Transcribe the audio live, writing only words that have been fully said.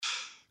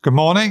Good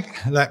morning.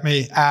 Let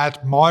me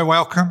add my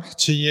welcome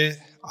to you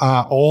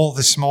all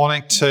this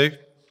morning too.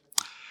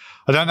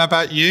 I don't know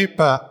about you,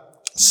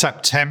 but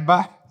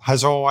September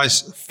has always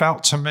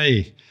felt to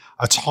me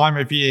a time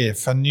of year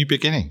for new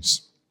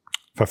beginnings,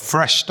 for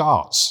fresh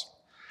starts,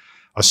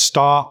 a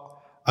start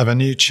of a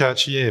new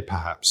church year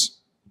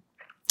perhaps.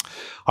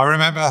 I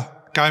remember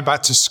going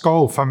back to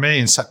school for me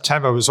in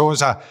September was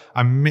always a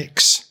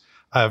mix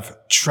of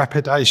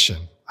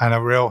trepidation and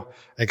a real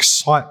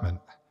excitement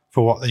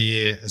for what the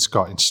year has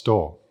got in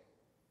store.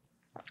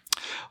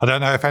 I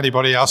don't know if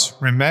anybody else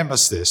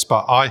remembers this,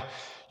 but I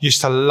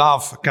used to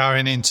love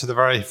going into the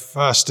very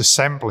first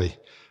assembly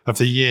of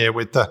the year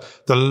with the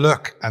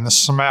look and the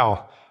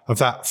smell of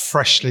that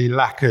freshly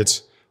lacquered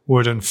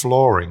wooden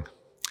flooring.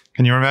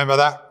 Can you remember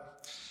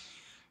that?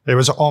 It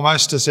was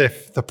almost as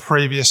if the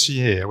previous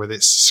year, with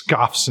its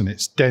scuffs and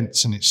its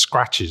dents and its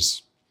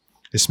scratches,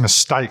 its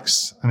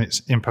mistakes and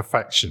its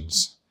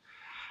imperfections,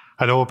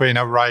 had all been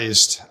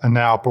erased and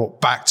now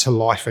brought back to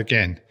life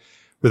again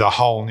with a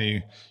whole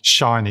new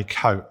shiny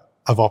coat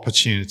of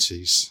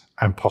opportunities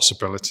and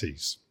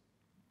possibilities.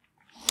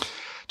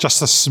 Just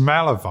the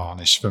smell of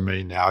varnish for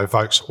me now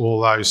evokes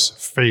all those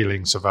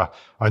feelings of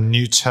a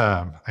new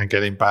term and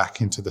getting back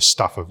into the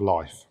stuff of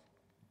life.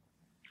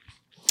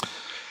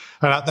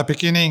 And at the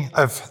beginning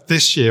of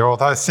this year,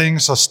 although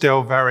things are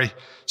still very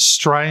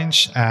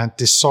strange and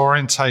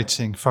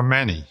disorientating for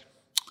many,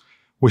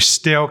 we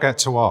still get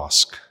to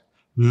ask,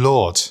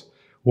 Lord,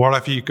 what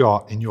have you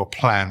got in your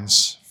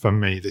plans for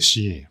me this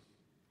year?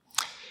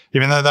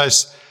 Even though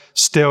there's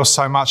still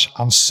so much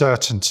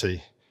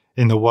uncertainty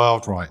in the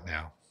world right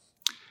now.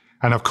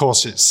 And of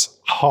course, it's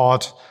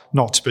hard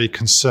not to be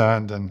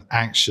concerned and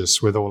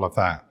anxious with all of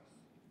that.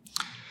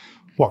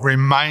 What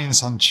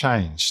remains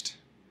unchanged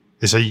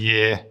is a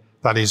year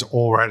that is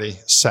already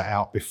set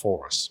out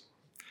before us.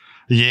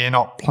 A year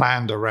not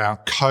planned around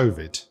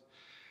COVID,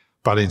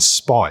 but in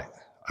spite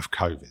of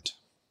COVID.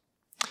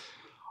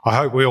 I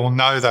hope we all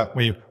know that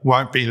we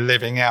won't be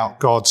living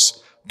out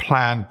God's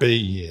plan B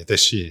year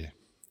this year.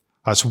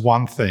 That's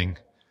one thing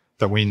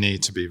that we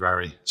need to be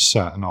very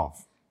certain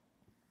of.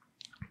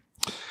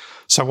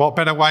 So what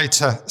better way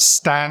to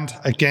stand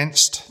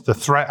against the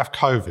threat of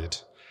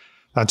COVID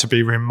than to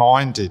be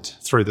reminded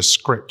through the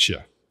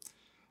scripture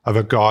of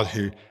a God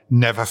who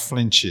never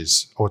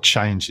flinches or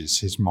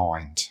changes his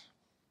mind.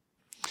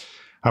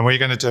 And we're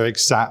going to do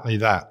exactly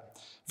that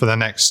for the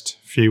next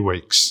few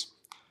weeks,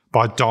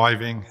 by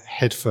diving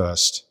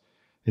headfirst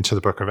into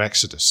the book of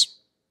Exodus.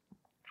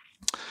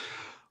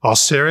 Our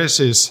series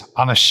is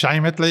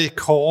unashamedly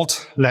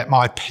called Let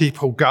My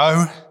People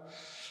Go,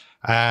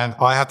 and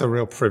I had the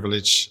real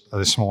privilege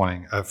this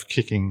morning of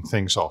kicking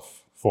things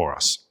off for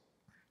us.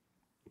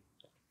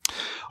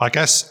 I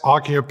guess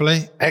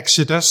arguably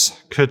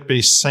Exodus could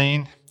be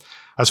seen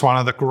as one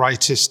of the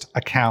greatest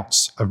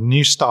accounts of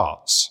new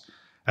starts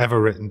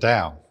ever written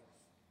down.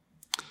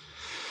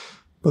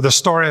 But the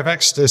story of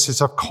Exodus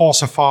is, of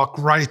course, a far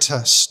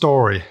greater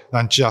story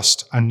than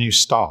just a new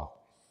start.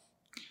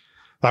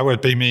 That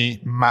would be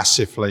me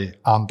massively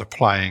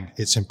underplaying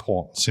its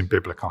importance in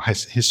biblical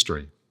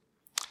history.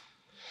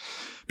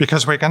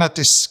 Because we're going to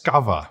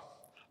discover,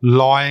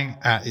 lying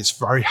at its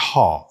very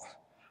heart,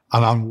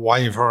 an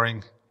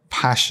unwavering,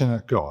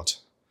 passionate God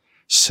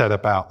set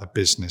about the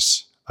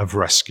business of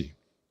rescue.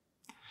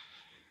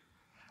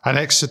 And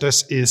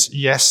Exodus is,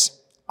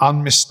 yes,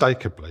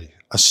 unmistakably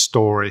a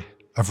story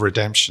of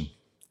redemption.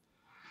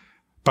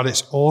 But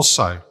it's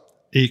also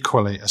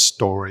equally a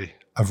story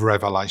of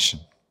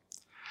revelation.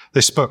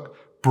 This book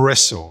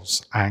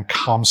bristles and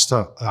comes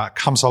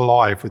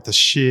alive with the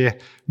sheer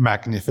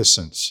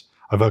magnificence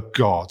of a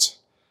God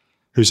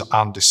who's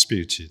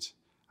undisputed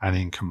and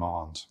in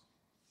command.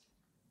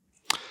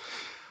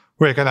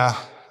 We're going to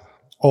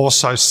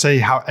also see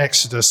how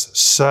Exodus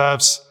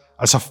serves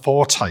as a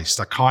foretaste,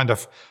 a kind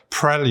of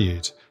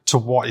prelude to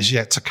what is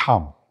yet to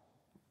come.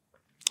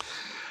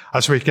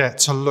 As we get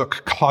to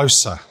look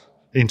closer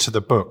into the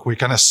book, we're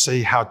going to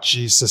see how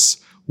Jesus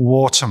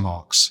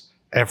watermarks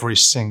every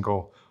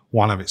single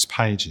one of its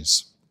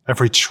pages.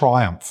 Every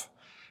triumph,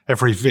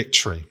 every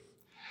victory,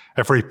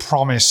 every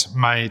promise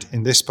made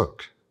in this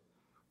book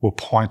will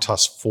point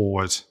us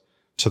forward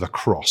to the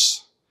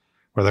cross,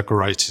 where the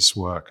greatest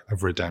work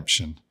of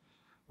redemption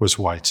was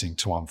waiting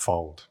to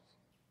unfold.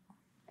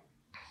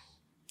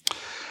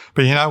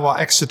 But you know what?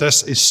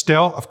 Exodus is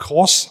still, of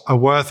course, a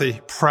worthy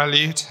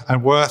prelude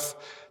and worth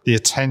the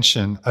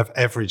attention of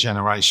every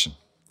generation,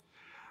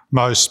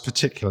 most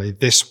particularly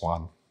this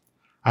one,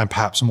 and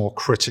perhaps more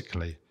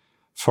critically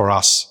for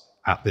us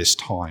at this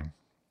time.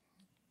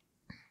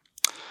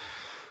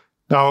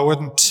 Now, I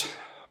wouldn't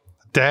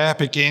dare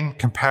begin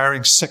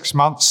comparing 6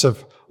 months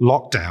of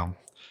lockdown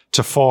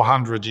to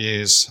 400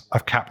 years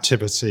of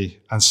captivity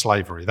and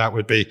slavery. That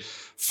would be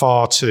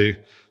far too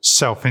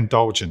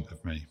self-indulgent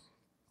of me.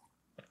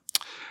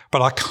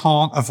 But I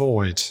can't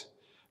avoid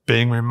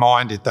being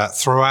reminded that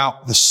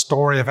throughout the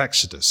story of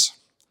Exodus,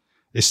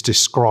 it's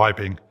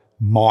describing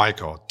my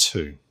God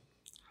too.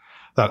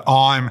 That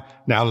I'm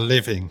now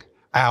living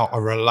out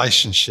a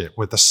relationship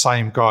with the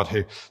same God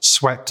who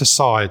swept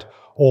aside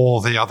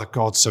all the other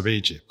gods of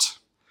Egypt,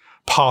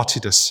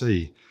 parted a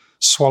sea,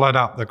 swallowed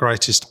up the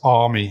greatest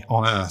army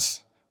on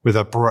earth with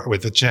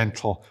a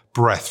gentle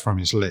breath from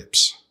his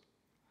lips,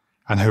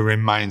 and who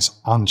remains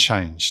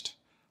unchanged,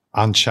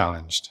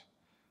 unchallenged,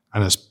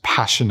 and as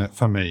passionate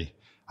for me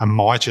and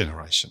my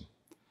generation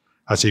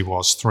as he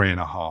was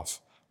 3.5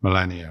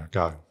 millennia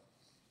ago.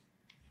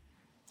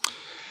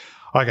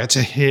 I get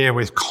to hear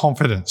with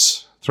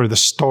confidence through the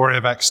story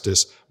of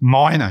Exodus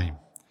my name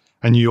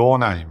and your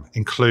name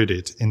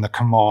included in the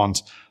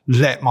command,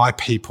 "Let my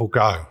people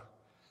go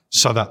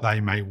so that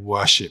they may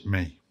worship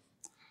me."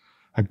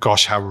 And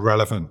gosh, how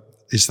relevant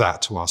is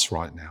that to us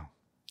right now?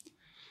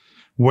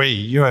 We,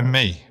 you and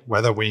me,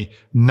 whether we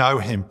know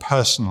him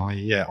personally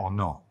yet or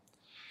not,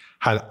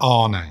 had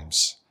our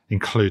names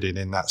included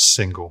in that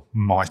single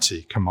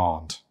mighty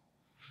command.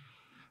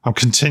 I'm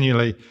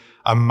continually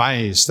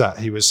amazed that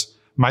he was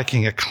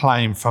making a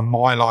claim for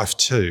my life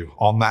too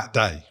on that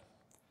day,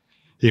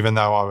 even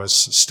though I was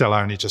still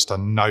only just a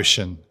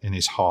notion in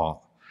his heart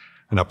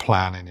and a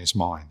plan in his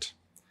mind.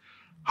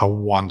 How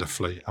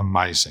wonderfully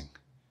amazing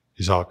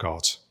is our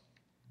God.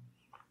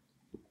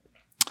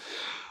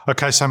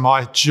 Okay, so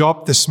my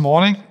job this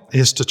morning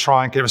is to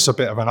try and give us a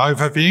bit of an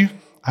overview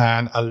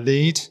and a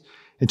lead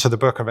into the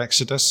book of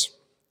Exodus.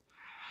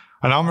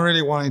 And I'm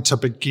really wanting to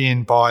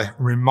begin by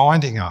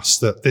reminding us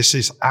that this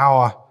is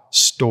our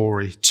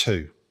story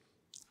too.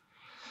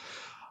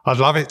 I'd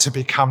love it to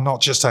become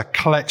not just a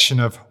collection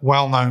of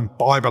well-known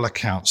Bible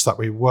accounts that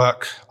we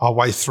work our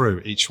way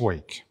through each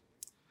week,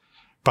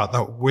 but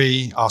that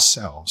we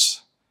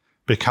ourselves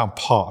become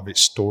part of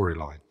its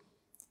storyline.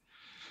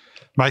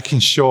 Making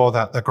sure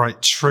that the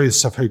great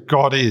truths of who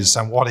God is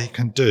and what he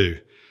can do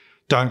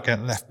don't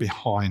get left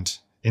behind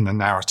in the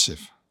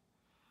narrative,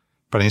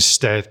 but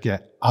instead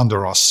get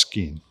under our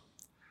skin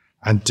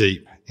and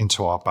deep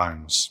into our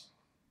bones.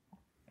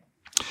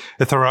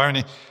 If there were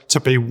only to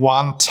be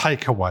one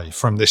takeaway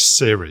from this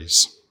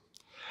series,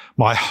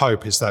 my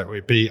hope is that it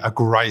would be a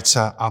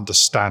greater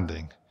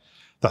understanding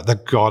that the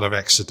God of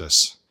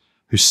Exodus,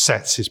 who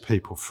sets his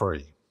people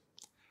free,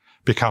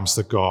 becomes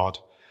the God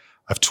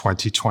of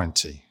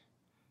 2020,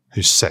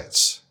 who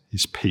sets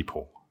his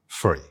people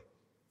free.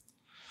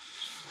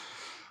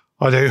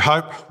 I do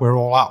hope we're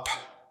all up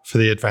for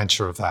the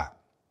adventure of that.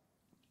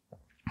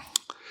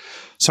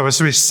 So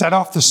as we set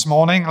off this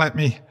morning, let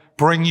me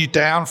bring you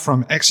down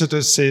from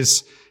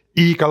Exodus's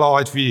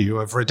eagle-eyed view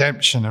of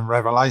redemption and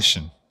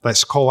revelation.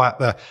 Let's call that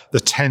the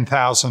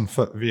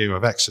 10,000-foot view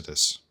of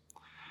Exodus,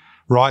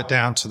 right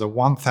down to the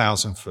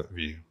 1,000-foot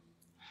view,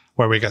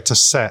 where we get to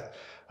set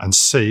and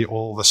see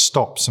all the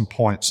stops and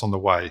points on the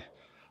way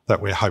that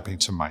we're hoping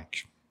to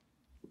make.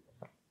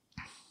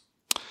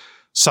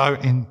 So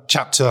in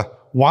chapter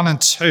 1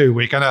 and 2,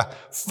 we're going to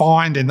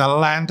find in the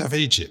land of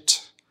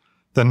Egypt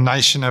the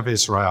nation of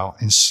Israel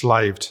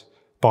enslaved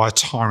by a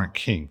tyrant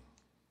king.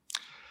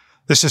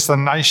 This is the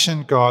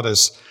nation God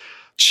has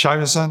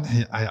chosen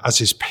as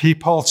his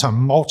people to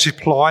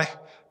multiply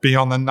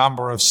beyond the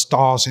number of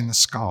stars in the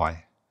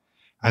sky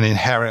and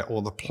inherit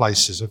all the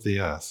places of the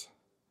earth.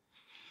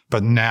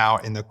 But now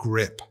in the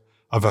grip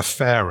of a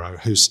Pharaoh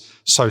who's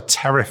so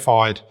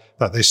terrified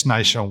that this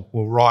nation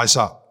will rise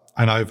up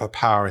and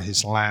overpower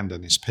his land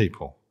and his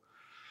people,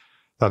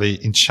 that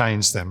he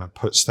enchains them and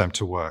puts them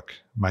to work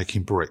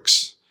making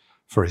bricks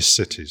for his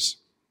cities.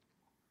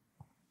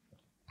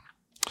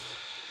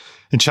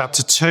 In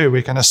chapter 2,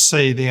 we're going to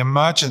see the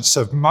emergence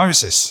of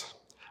Moses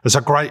as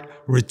a great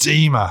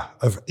redeemer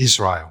of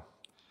Israel,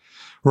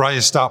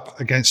 raised up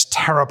against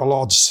terrible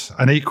odds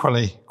and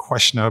equally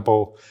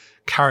questionable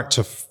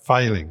character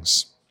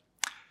failings,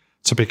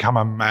 to become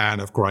a man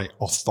of great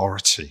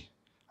authority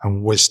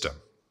and wisdom,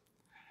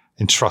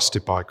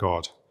 entrusted by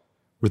God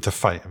with the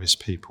fate of his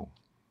people.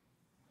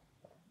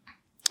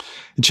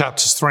 In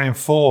chapters 3 and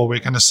 4, we're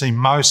going to see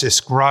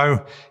Moses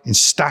grow in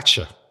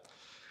stature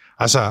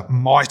as a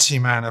mighty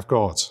man of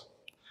God,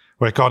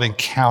 where God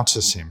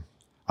encounters him,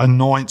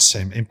 anoints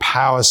him,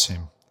 empowers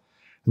him,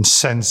 and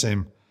sends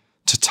him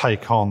to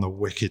take on the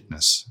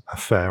wickedness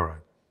of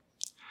Pharaoh.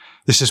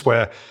 This is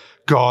where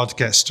God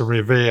gets to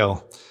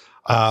reveal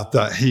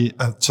that he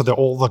to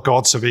all the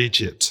gods of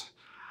Egypt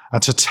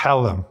and to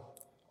tell them,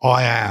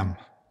 I am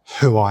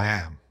who I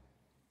am.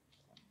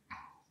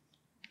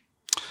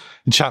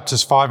 In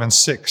chapters 5 and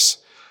 6,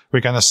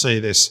 we're going to see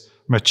this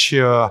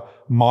mature,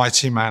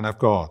 mighty man of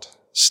God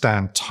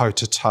stand toe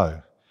to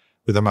toe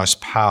with the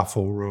most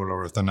powerful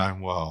ruler of the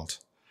known world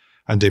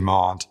and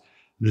demand,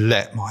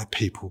 let my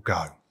people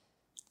go.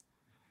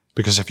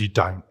 Because if you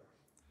don't,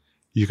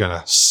 you're going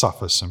to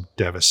suffer some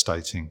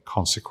devastating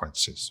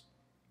consequences.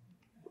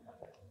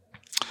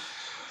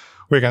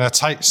 We're going to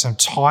take some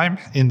time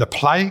in the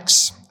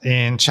plagues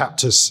in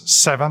chapters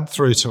 7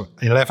 through to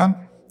 11,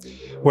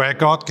 where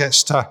God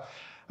gets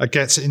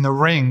in the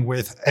ring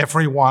with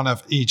every one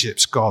of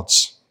Egypt's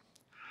gods,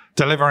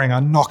 delivering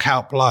a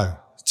knockout blow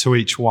to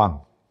each one.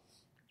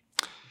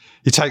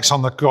 He takes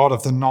on the god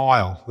of the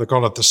Nile, the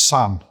god of the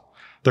sun,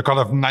 the god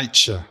of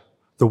nature,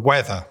 the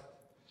weather,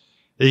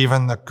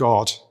 even the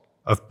God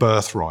of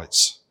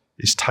birthrights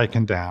is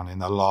taken down in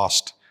the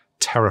last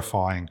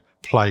terrifying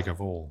plague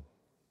of all.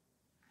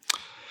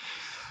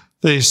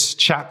 These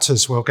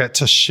chapters will get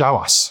to show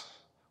us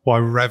why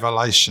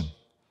Revelation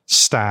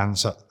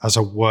stands as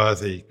a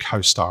worthy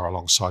co-star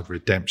alongside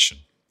redemption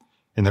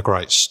in the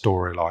great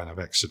storyline of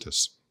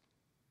Exodus.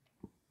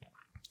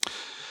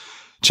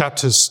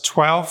 Chapters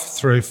 12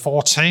 through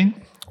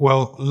 14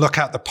 will look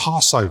at the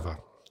Passover,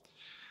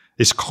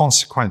 its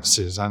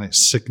consequences and its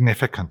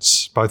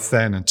significance both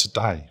then and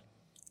today.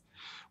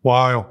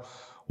 Why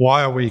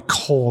are we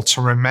called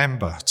to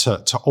remember,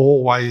 to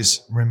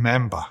always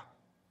remember?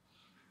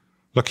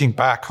 Looking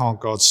back on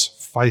God's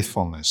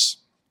faithfulness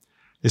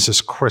is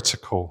as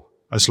critical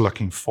as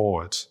looking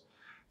forward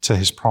to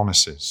his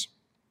promises.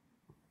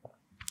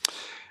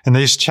 In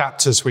these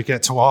chapters, we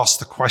get to ask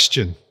the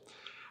question,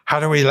 how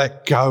do we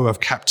let go of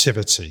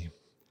captivity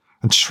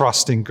and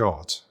trust in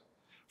God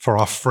for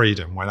our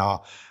freedom when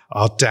our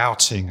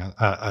doubting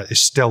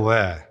is still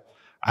there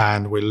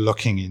and we're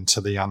looking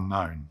into the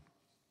unknown?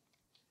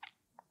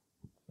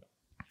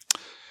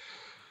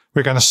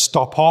 We're going to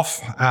stop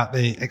off at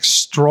the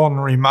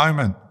extraordinary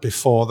moment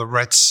before the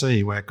Red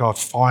Sea where God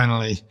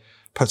finally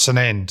puts an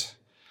end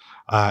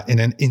in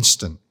an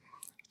instant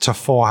to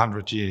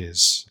 400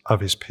 years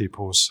of his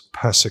people's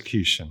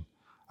persecution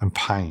and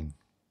pain.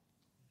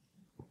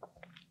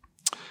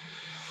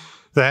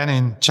 Then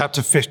in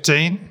chapter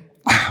 15,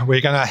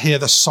 we're going to hear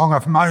the Song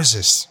of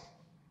Moses.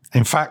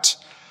 In fact,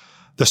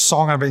 the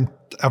song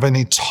of an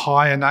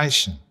entire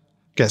nation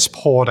gets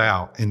poured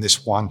out in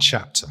this one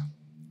chapter.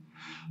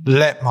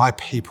 Let my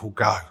people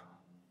go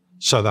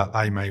so that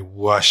they may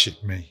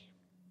worship me.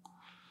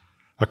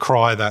 A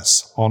cry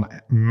that's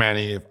on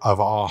many of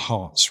our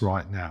hearts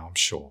right now, I'm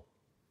sure.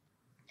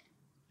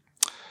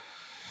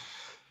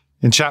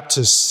 In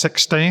chapters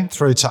 16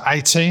 through to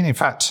 18, in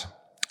fact,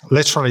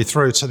 literally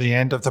through to the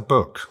end of the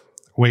book,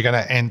 we're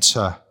going to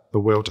enter the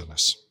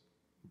wilderness,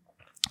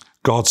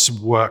 God's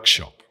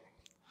workshop,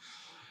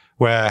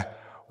 where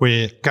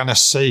we're going to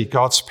see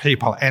God's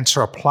people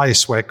enter a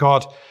place where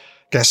God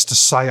gets to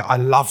say, I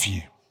love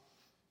you.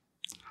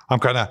 I'm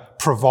going to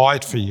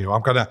provide for you.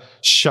 I'm going to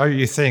show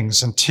you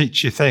things and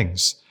teach you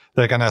things.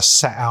 They're going to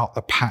set out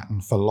the pattern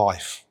for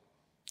life.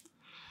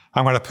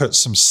 I'm going to put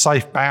some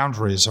safe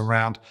boundaries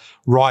around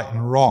right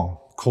and wrong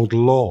called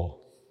law.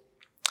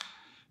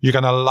 You're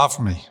going to love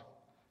me,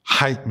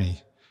 hate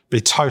me,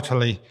 be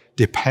totally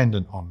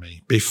dependent on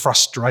me, be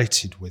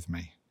frustrated with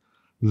me,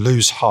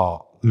 lose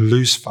heart,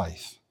 lose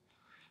faith,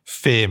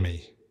 fear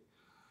me,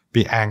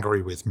 be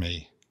angry with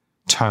me,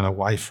 turn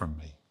away from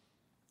me.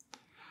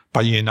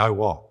 But you know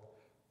what?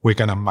 We're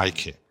going to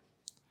make it.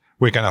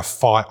 We're going to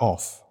fight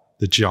off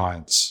the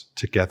giants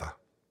together.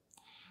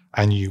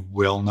 And you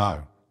will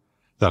know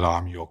that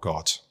I'm your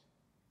God.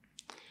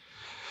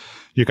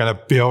 You're going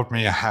to build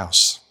me a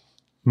house,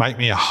 make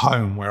me a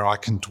home where I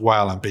can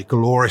dwell and be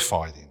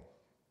glorified in.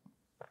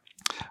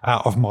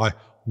 Out of my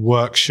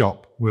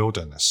workshop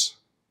wilderness,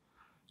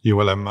 you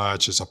will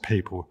emerge as a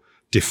people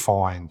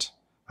defined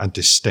and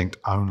distinct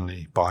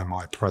only by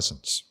my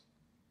presence.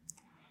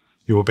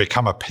 You will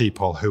become a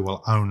people who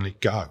will only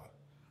go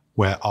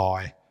where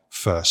I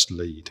first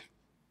lead.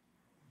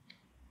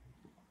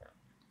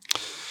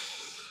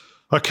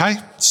 Okay,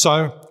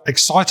 so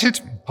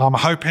excited. I'm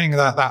hoping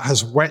that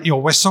has wet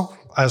your whistle,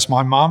 as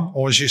my mum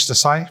always used to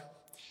say.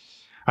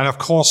 And of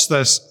course,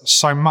 there's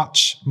so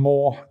much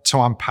more to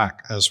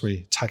unpack as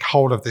we take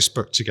hold of this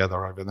book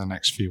together over the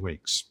next few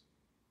weeks.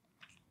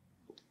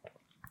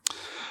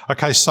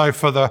 Okay, so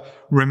for the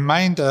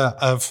remainder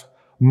of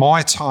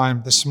my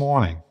time this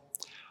morning,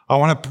 I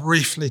want to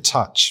briefly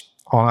touch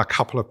on a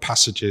couple of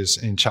passages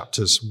in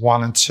chapters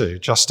 1 and 2,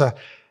 just to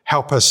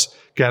help us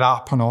get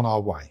up and on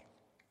our way.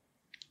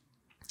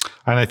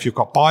 And if you've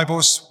got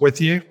Bibles with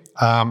you,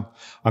 I'm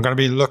going to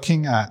be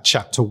looking at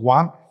chapter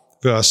 1,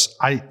 verse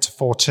 8 to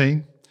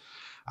 14,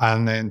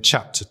 and then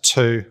chapter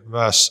 2,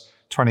 verse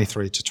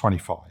 23 to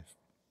 25.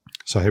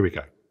 So here we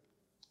go.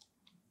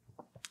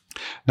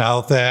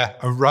 Now there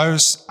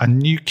arose a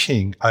new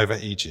king over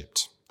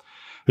Egypt,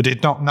 who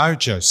did not know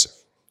Joseph.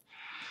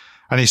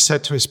 And he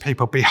said to his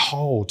people,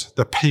 behold,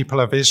 the people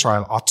of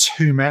Israel are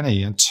too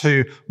many and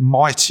too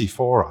mighty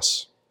for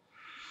us.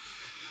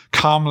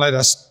 Come, let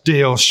us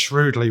deal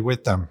shrewdly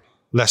with them,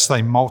 lest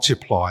they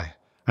multiply.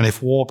 And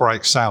if war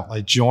breaks out,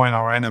 they join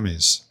our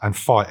enemies and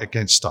fight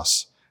against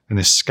us and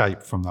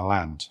escape from the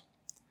land.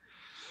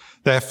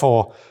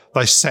 Therefore,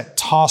 they set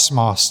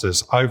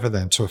taskmasters over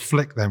them to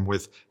afflict them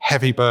with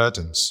heavy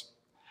burdens.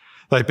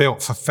 They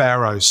built for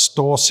Pharaoh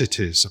store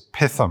cities of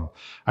Pithom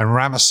and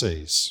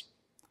Ramesses.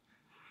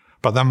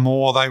 But the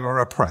more they were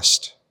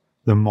oppressed,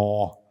 the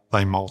more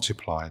they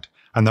multiplied,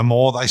 and the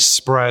more they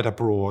spread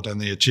abroad,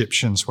 and the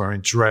Egyptians were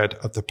in dread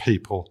of the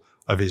people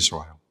of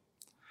Israel.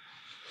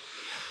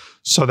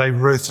 So they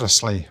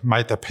ruthlessly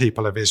made the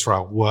people of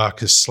Israel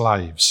work as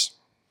slaves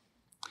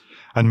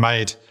and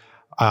made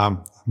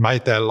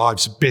their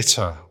lives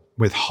bitter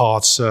with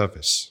hard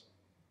service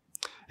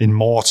in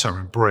mortar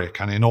and brick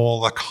and in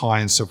all the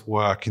kinds of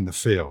work in the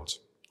field.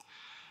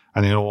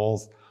 and in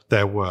all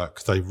their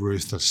work, they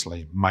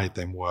ruthlessly made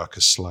them work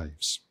as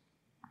slaves.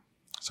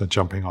 So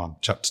jumping on,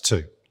 chapter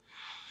 2.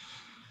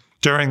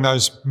 During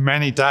those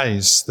many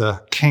days,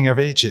 the king of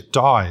Egypt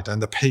died,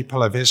 and the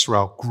people of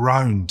Israel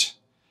groaned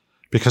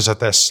because of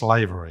their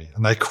slavery,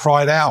 and they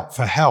cried out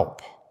for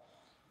help.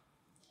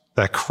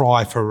 Their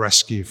cry for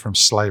rescue from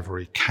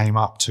slavery came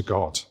up to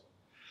God,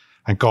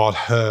 and God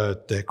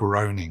heard their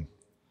groaning.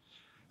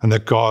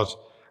 And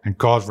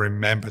God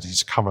remembered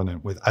his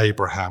covenant with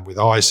Abraham, with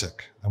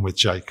Isaac, and with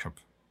Jacob.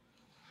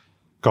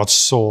 God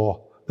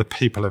saw the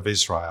people of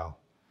Israel,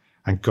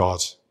 and God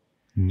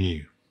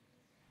knew.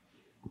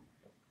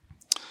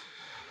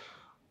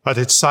 I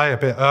did say a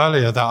bit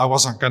earlier that I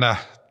wasn't going to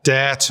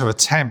dare to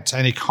attempt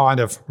any kind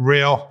of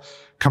real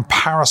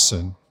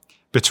comparison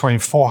between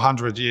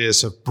 400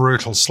 years of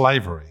brutal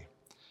slavery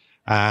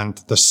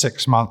and the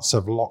 6 months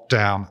of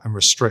lockdown and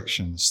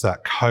restrictions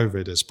that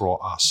COVID has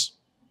brought us.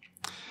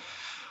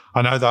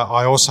 I know that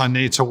I also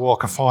need to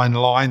walk a fine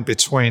line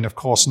between, of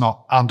course,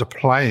 not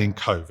underplaying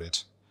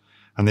COVID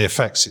and the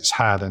effects it's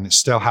had and it's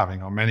still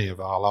having on many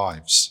of our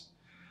lives,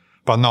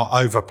 but not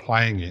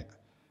overplaying it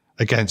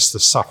against the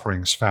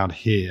sufferings found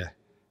here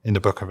in the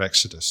book of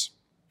Exodus.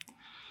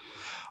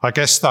 I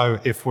guess, though,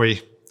 if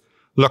we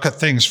look at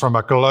things from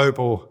a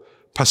global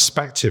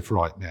perspective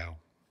right now,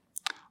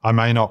 I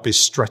may not be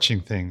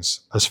stretching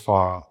things as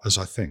far as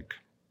I think.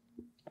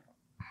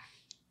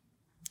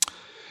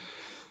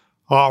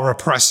 Our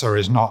oppressor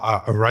is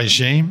not a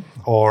regime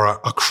or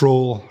a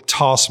cruel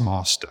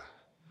taskmaster,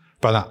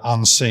 but an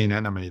unseen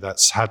enemy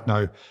that's had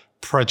no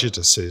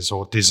prejudices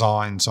or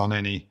designs on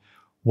any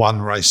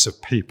one race of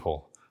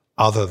people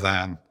other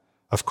than,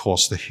 of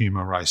course, the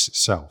human race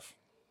itself.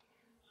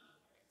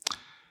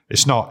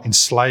 It's not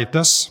enslaved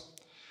us,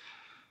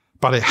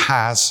 but it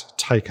has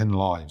taken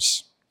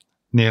lives,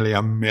 nearly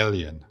 1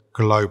 million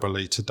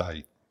globally to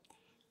date,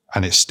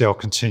 and it still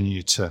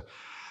continues to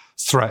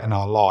threaten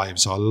our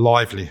lives, our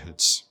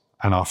livelihoods,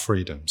 and our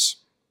freedoms.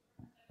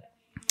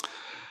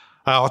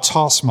 Our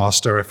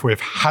taskmaster, if we've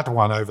had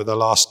one over the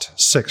last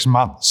 6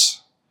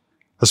 months,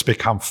 has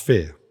become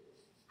fear.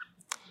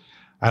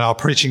 And our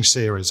preaching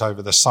series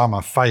over the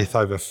summer, Faith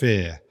Over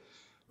Fear,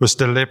 was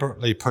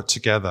deliberately put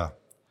together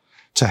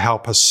to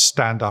help us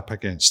stand up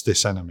against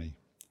this enemy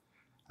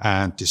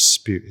and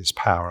dispute its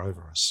power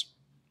over us.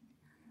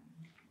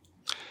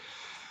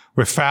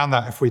 We've found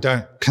that if we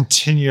don't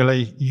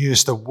continually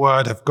use the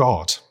word of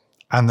God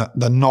and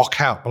the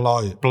knockout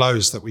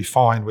blows that we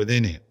find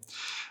within it,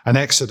 and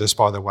Exodus,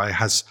 by the way,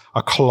 has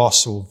a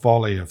colossal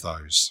volley of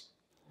those.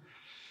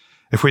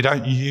 If we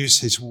don't use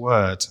his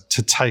word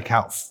to take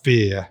out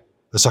fear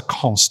as a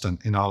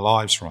constant in our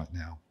lives right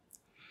now,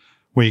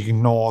 we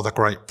ignore the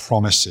great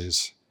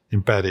promises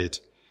embedded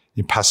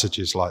in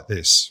passages like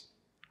this.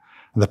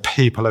 And the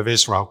people of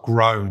Israel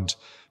groaned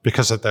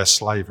because of their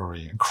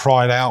slavery and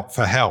cried out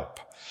for help.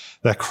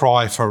 Their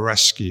cry for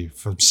rescue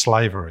from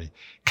slavery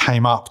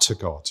came up to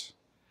God,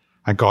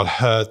 and God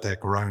heard their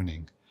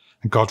groaning,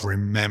 and God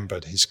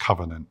remembered his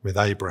covenant with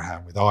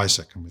Abraham, with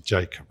Isaac, and with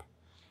Jacob.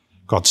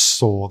 God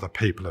saw the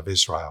people of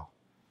Israel,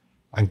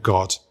 and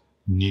God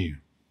knew.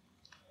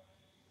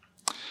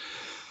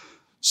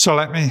 So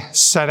let me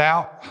set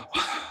out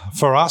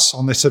for us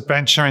on this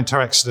adventure into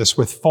Exodus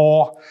with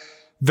 4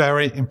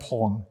 very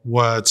important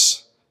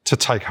words to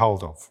take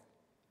hold of.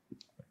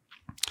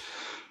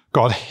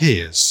 God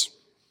hears,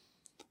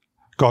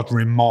 God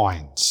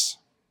reminds,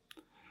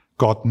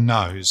 God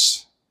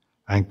knows,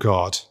 and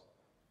God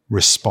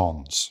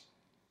responds.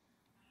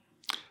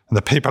 And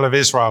the people of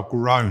Israel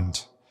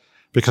groaned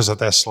because of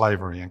their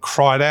slavery and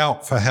cried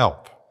out for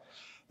help.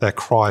 Their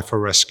cry for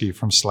rescue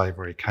from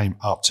slavery came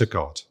up to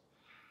God,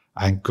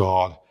 and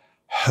God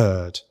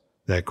heard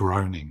their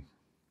groaning.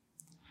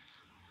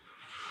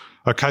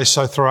 Okay,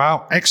 so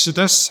throughout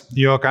Exodus,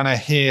 you're going to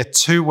hear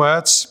 2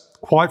 words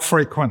quite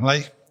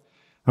frequently,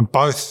 and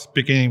both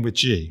beginning with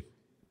G: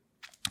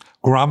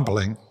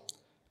 grumbling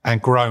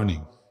and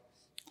groaning.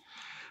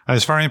 And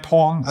it's very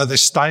important at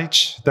this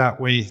stage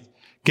that we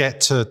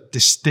get to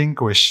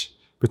distinguish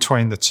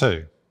between the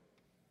 2.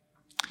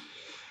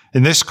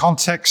 In this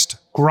context,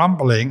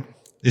 grumbling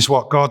is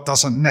what God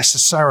doesn't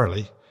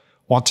necessarily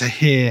want to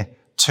hear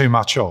too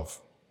much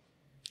of.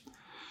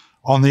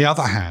 On the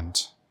other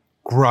hand,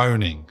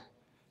 groaning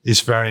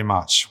is very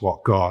much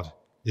what God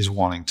is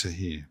wanting to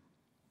hear.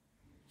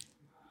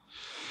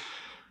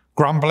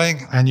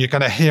 Grumbling, and you're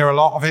going to hear a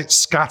lot of it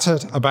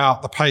scattered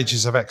about the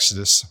pages of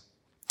Exodus,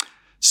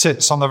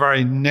 sits on the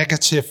very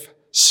negative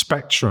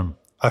spectrum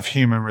of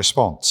human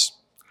response.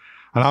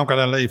 And I'm going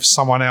to leave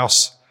someone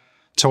else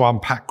to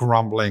unpack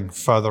grumbling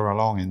further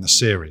along in the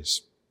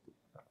series.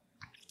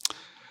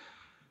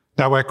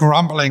 Now, where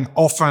grumbling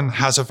often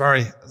has a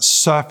very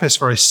surface,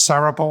 very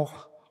cerebral,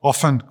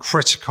 often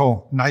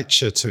critical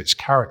nature to its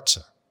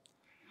character,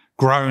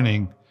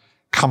 groaning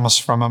comes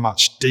from a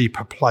much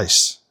deeper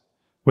place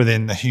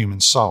within the human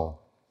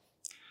soul.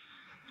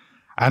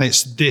 And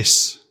it's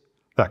this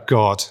that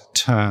God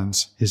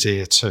turns his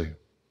ear to.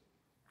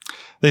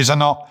 These are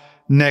not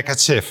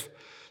negative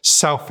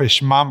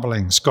selfish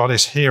mumblings God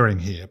is hearing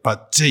here,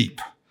 but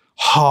deep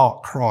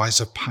heart cries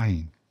of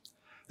pain.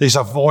 These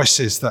are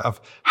voices that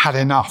have had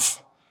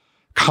enough,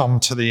 come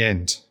to the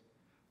end,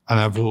 and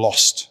have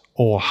lost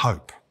all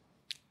hope.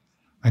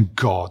 And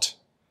God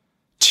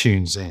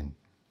tunes in.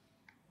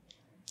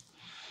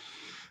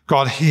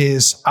 God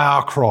hears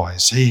our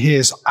cries. He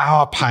hears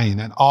our pain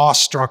and our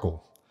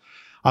struggle.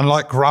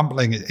 Unlike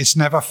grumbling, it's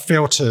never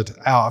filtered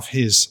out of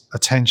his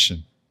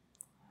attention.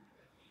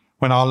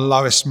 When our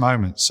lowest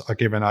moments are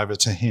given over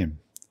to him,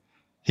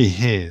 he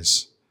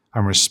hears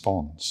and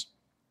responds.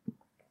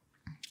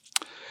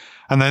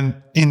 And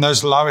then in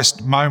those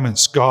lowest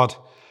moments, God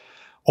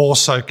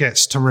also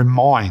gets to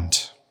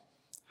remind.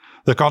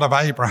 The God of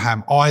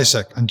Abraham,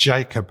 Isaac, and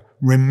Jacob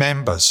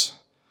remembers.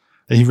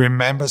 He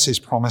remembers his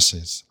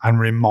promises and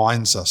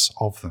reminds us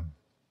of them.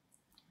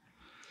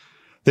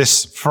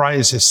 This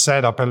phrase is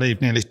said, I believe,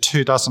 nearly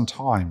 24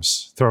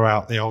 times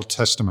throughout the Old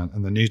Testament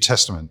and the New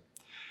Testament,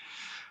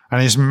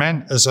 and is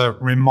meant as a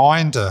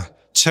reminder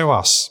to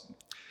us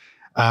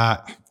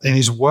in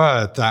his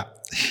word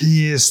that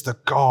he is the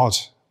God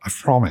of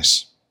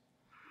promise,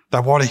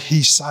 that what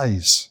he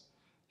says,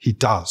 he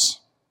does.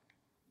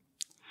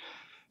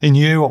 In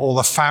you, all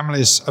the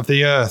families of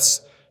the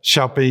earth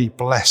shall be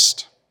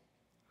blessed.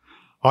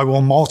 I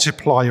will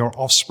multiply your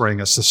offspring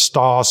as the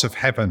stars of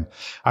heaven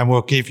and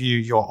will give you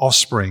your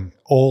offspring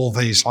all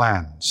these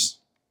lands.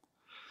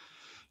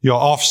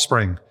 Your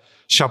offspring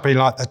shall be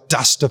like the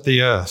dust of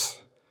the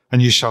earth,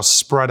 and you shall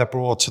spread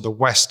abroad to the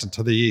west and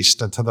to the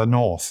east and to the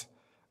north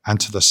and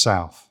to the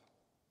south.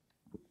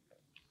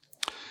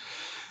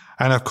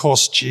 And of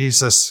course,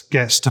 Jesus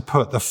gets to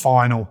put the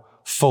final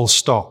full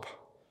stop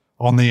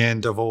on the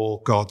end of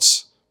all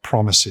God's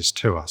promises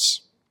to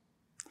us.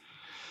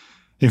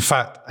 In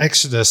fact,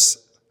 Exodus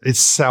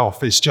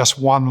itself is just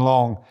one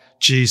long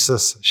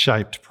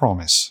Jesus-shaped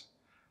promise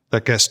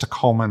that gets to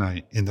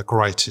culminate in the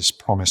greatest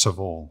promise of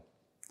all.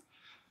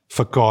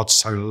 For God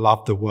so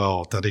loved the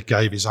world that he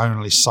gave his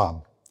only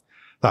Son,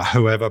 that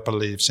whoever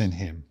believes in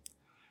him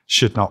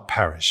should not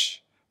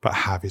perish, but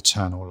have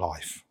eternal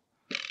life.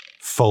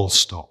 Full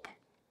stop.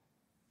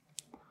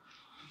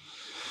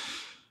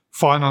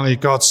 Finally,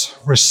 God's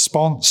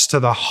response to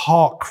the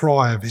heart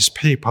cry of his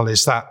people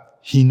is that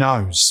he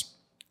knows.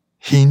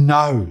 He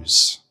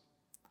knows.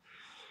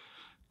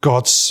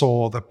 God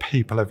saw the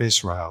people of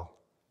Israel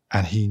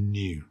and he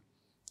knew.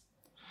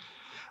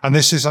 And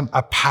this isn't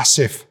a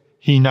passive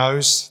he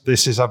knows.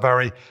 This is a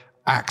very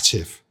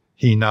active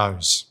he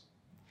knows.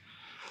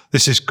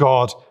 This is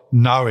God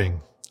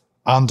knowing,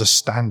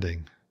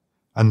 understanding,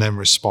 and then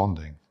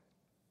responding.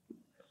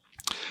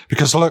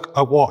 Because look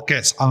at what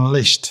gets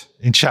unleashed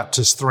in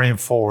chapters 3 and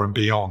 4 and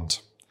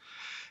beyond.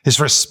 His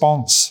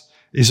response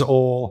is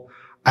all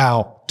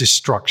out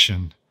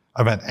destruction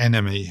of an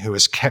enemy who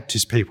has kept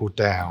his people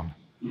down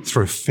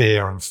through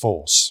fear and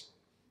force.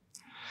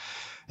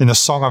 In the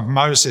Song of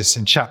Moses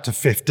in chapter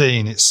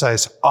 15, it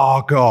says,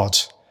 our God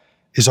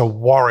is a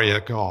warrior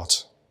God.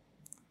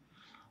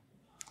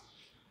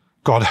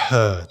 God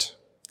heard,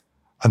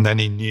 and then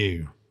he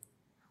knew,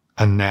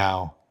 and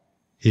now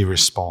he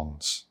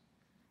responds.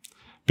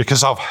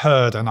 Because I've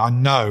heard and I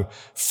know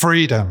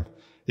freedom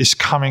is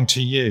coming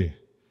to you.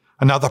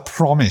 Another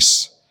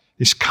promise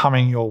is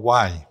coming your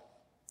way.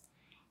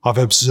 I've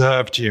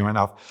observed you and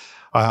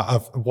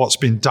of what's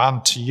been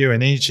done to you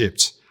in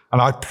Egypt,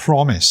 and I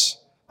promise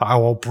that I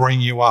will bring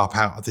you up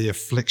out of the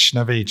affliction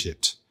of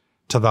Egypt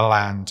to the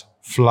land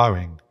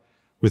flowing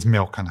with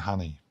milk and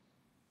honey.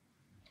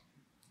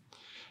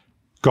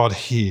 God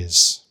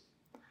hears,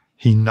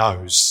 he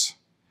knows,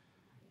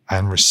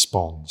 and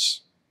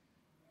responds.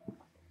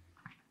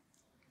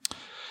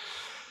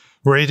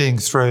 Reading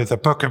through the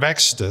book of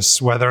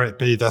Exodus, whether it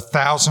be the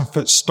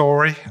 1,000-foot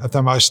story of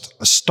the most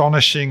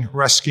astonishing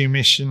rescue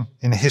mission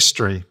in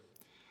history,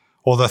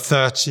 or the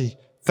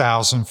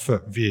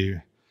 30,000-foot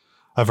view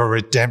of a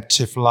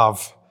redemptive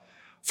love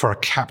for a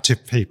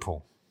captive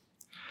people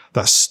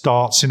that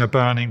starts in a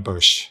burning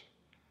bush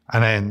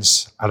and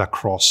ends at a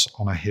cross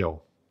on a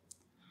hill.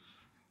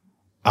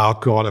 Our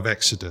God of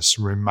Exodus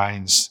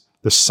remains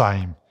the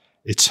same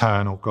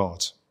eternal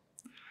God,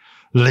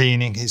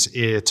 leaning his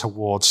ear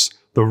towards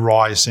the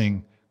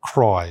rising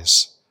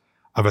cries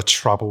of a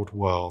troubled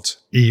world,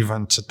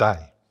 even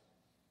today.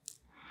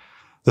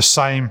 The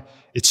same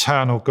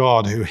eternal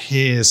God who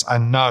hears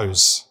and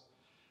knows,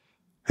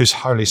 whose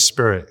Holy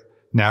Spirit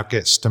now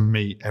gets to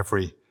meet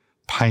every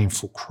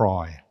painful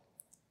cry,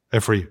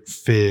 every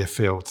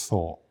fear-filled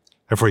thought,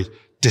 every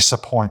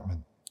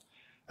disappointment,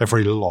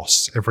 every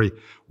loss, every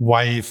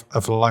wave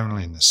of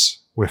loneliness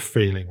we're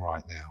feeling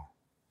right now,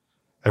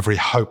 every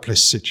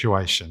hopeless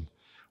situation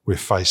we're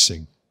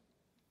facing,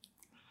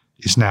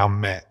 is now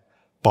met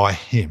by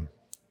him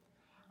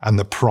and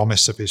the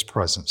promise of his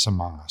presence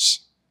among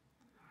us.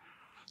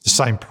 The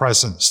same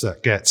presence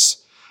that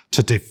gets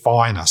to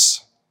define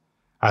us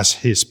as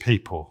his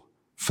people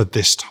for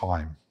this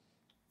time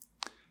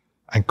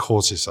and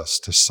causes us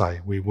to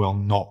say, we will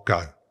not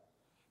go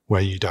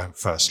where you don't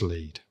first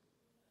lead.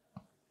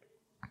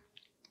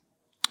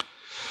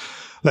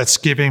 Let's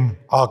give him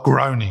our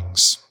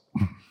groanings.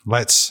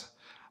 Let's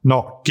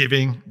not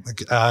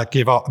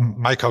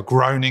make our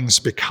groanings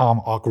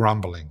become our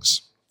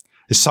grumblings.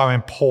 It's so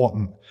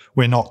important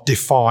we're not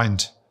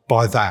defined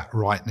by that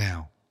right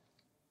now.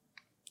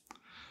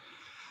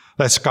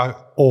 Let's go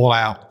all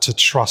out to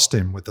trust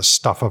him with the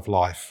stuff of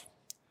life,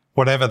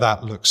 whatever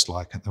that looks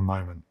like at the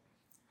moment.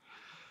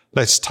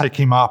 Let's take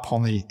him up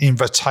on the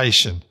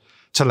invitation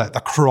to let the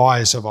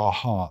cries of our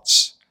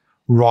hearts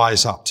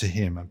rise up to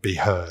him and be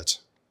heard.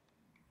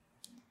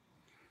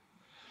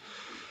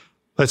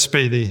 Let's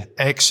be the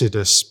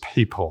Exodus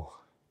people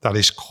that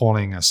he's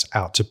calling us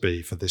out to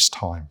be for this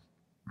time.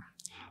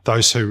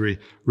 Those who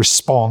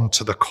respond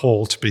to the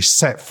call to be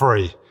set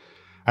free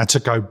and to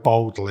go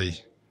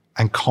boldly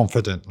and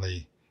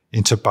confidently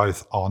into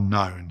both our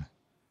known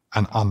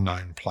and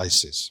unknown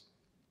places.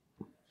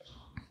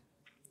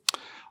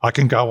 I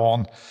can go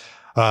on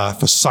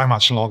for so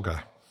much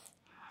longer,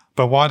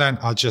 but why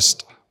don't I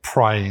just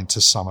pray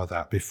into some of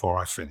that before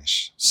I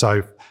finish?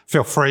 So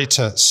feel free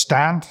to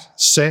stand,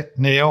 sit,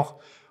 kneel,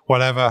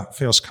 whatever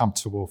feels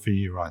comfortable for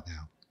you right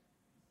now.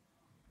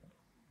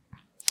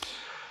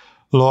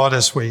 Lord,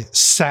 as we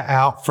set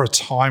out for a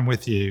time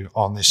with you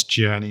on this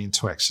journey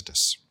into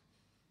Exodus,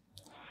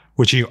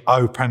 would you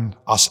open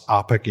us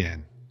up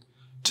again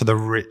to the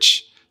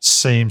rich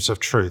seams of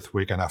truth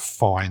we're going to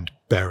find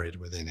buried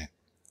within it?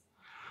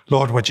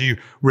 Lord, would you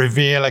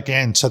reveal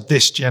again to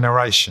this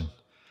generation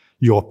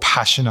your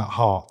passionate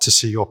heart to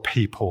see your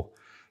people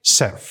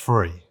set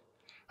free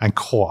and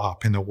caught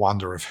up in the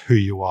wonder of who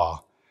you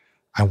are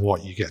and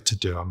what you get to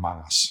do among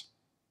us.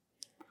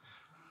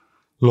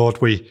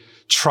 Lord, we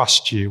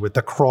trust you with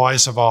the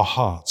cries of our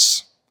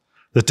hearts,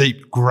 the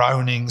deep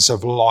groanings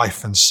of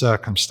life and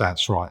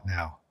circumstance right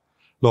now.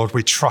 Lord,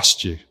 we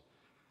trust you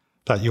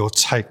that you'll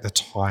take the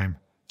time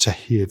to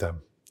hear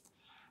them,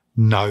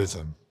 know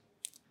them,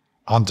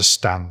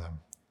 understand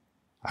them,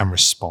 and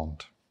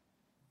respond.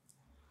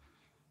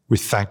 We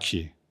thank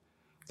you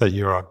that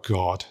you're a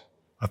God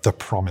of the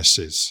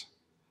promises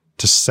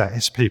to set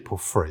his people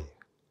free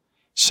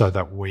so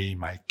that we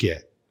may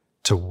get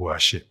to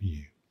worship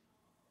you.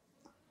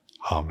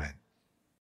 Amen.